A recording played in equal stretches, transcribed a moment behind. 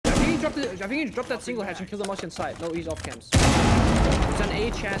think you drop that single hatch and kill the mush inside. No, he's off camps. It's an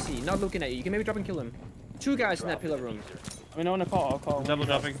A chassis, not looking at you. You can maybe drop and kill him. 2 guys in that pillar room. I know in the call. I'll call. Double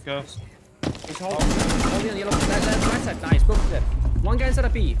dropping. Go. He's holding on the yellow. That's right side. Nice. Both of them. 1 guy inside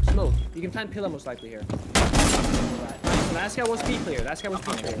of B. Smoke. You can plant pillar most likely here. Nice. Last guy was B clear.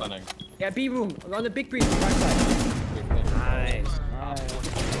 Yeah, B room. On the big breeze. Right side. Nice.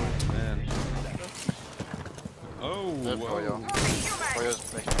 Man. Oh.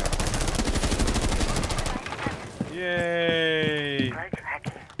 Yay.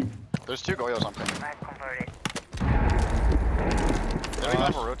 There's 2 Goyos on ping. They don't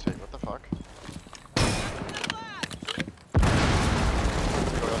have a rotate, what the fuck?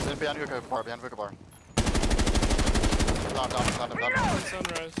 Goyos, behind hookah bar, Down.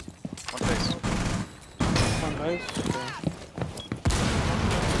 Sunrise. 1 face. One base.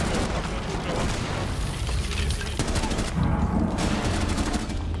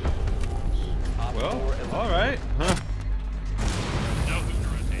 Well, alright. Huh.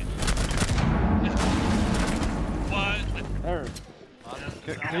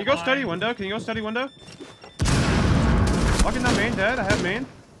 Can you go study window? Walking down main, dead. I have main.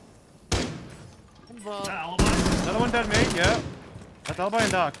 Another one dead main, yeah. That's alibi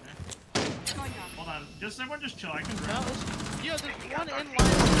and dock. Hold on. Everyone just chill. I can grab. Yo, there's one in line.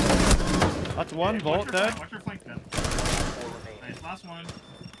 That's 1 vault dead. Watch your flank, Ben. Nice, last one.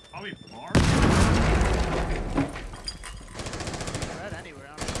 Probably bar. Red anywhere. I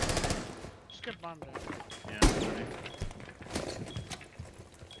don't know. Just get bombed there. Yeah, sorry.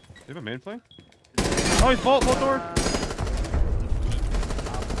 Do you have a main flank? Oh, he's vault door.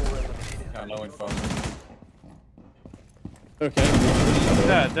 No info. Okay.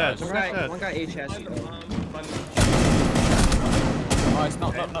 Dead. One guy A chassis. Oh, it's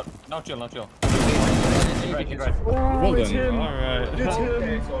not chill. Well done. Alright.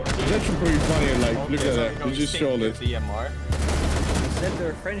 That's pretty funny. Like, look at that. You just showed it. If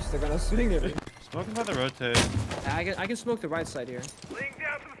they're French, they're gonna swing at me. Smoking by the rotate. I can smoke the right side here. Laying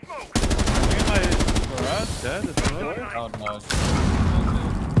down some smoke. My garage dead. Oh, nice.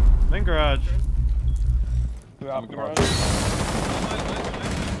 Main garage. I'm garage.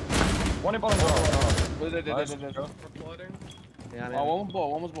 One in bottom door. Yeah, man. Oh,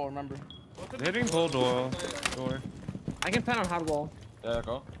 one was ball, remember. Hitting bull door. I can plant on hot wall. Yeah,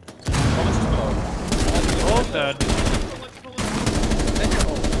 go. Bull's dead.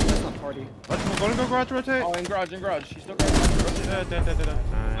 That's not party. Let's go garage rotate. Oh, in garage. He's still garage. Dead. Nice.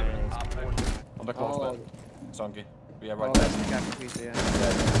 On the close bed. Sonky. Yeah, right Oh, there. that's the captain piece, yeah.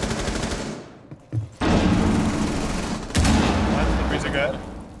 That's the freezer guy.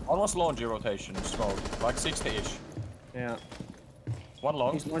 Almost laundry rotation, smoke. Like 60-ish. Yeah. 1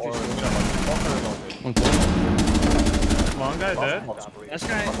 long. He's Or laundry Long guy dead. This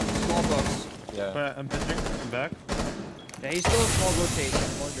guy, small box. Yeah. But I'm pitching. I'm back. Yeah, he's still a small rotation.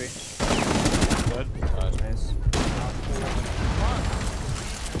 Laundry. Dead. Nice.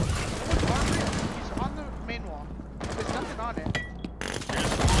 He's on the main wall. There's nothing on it.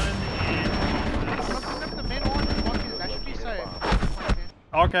 There's one Remember the main wall? That should be safe.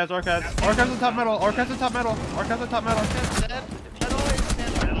 Orcas on top metal. That's dead. Metal is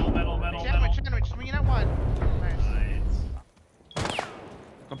sandwich. Sandwich. Swinging at 1. Nice.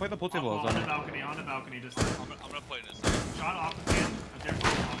 Go play the pool table. On the balcony, just. I'm gonna play this. Shot off the fan.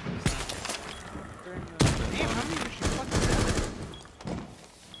 Damn, how many should fucking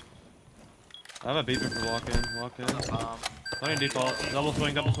I have a beeper for walk in. Playing default. Double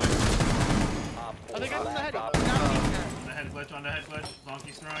swing. Oh, they got on the head. On the head glitch.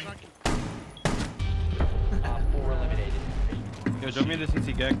 Zonkey throwing. Yo, show me the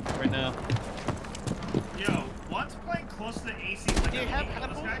CC gag right now. Yo, one's playing close to the AC. Like Do you have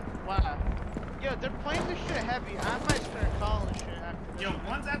edibles? Wow. Yo, they're playing this shit heavy. I might start calling this shit after this. Yo,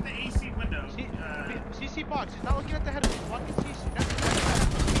 one's at the AC window. CC box. He's not looking at the head of his fucking CC.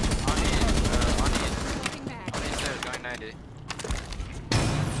 On inside, going 90.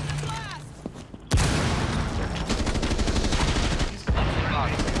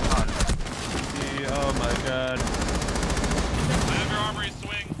 Oh my god. I have your armory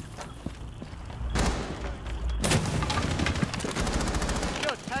swing. Yo,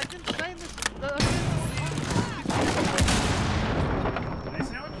 Tagden's saying this. Nice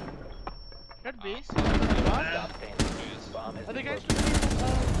sandwich? Could be. Are they guys?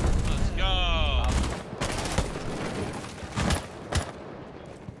 Let's go.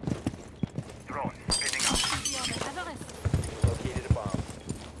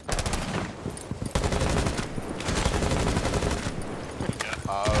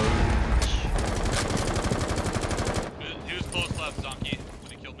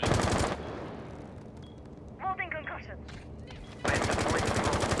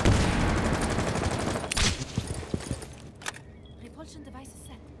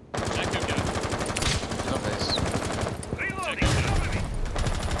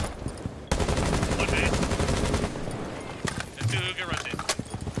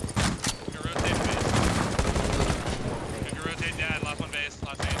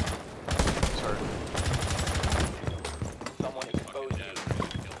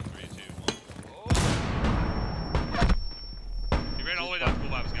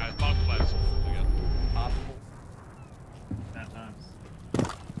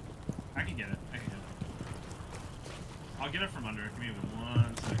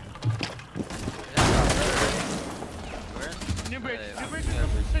 bridge. New bridge is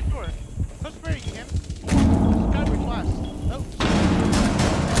open. Straight door. Close to bridge again. Skybridge last. Oh.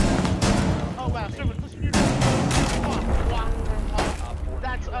 Oh wow, server, close to your door. Come on. Wow. Oh,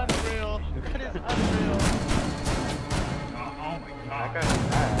 that's unreal. That is unreal. Oh my god. That guy's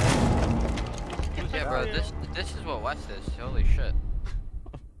bad. Yeah, bro, this is what West is. Holy shit.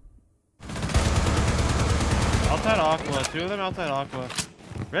 Outside Aqua. 2 of them outside Aqua.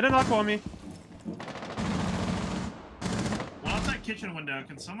 Red and Aqua on me. One outside kitchen window.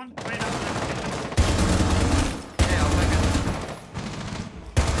 Can someone wait outside the kitchen? Yeah, I'll take it.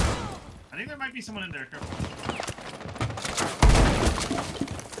 I think there might be someone in there. Careful.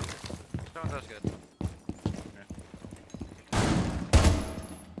 That's good.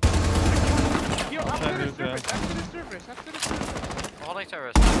 Yo, after the service. After the service. After the service. Holding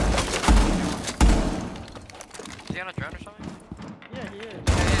service. Is he on a drone or something? Yeah, he is.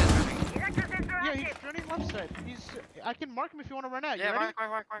 Yeah, he is running. Yeah, he's running left side. I can mark him if you want to run out. Yeah, you ready?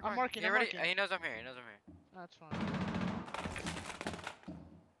 mark. I'm marking. You I'm ready? marking. He knows I'm here. He knows I'm here. That's fine.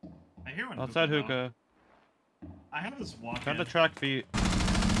 I hear one. Outside hookah. hookah. I have this walk. Trying to track feet.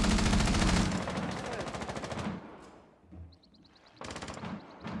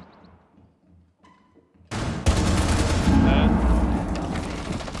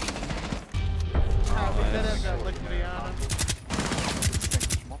 That has that liquidiana.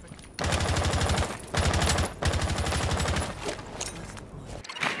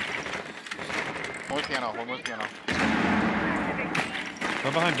 One with piano. Go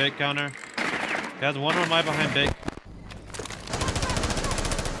behind big counter. Guys, one on my behind big.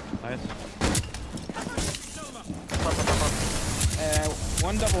 Nice.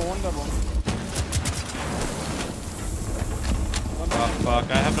 One double. Oh fuck,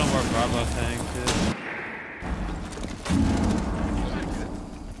 I have no more Bravo tanks, dude.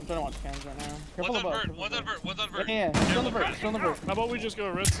 I'm trying to watch cams right now. Careful One's on above. vert, one's on vert, one's on vert. Yeah, still on the vert, still on the vert. How about we just go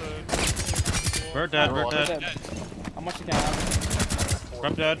red side? Vert dead, vert dead. Dead. How much you can have?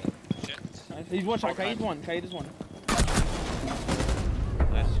 Prep dead. Shit. Nice. He's one shot, Kaid is one.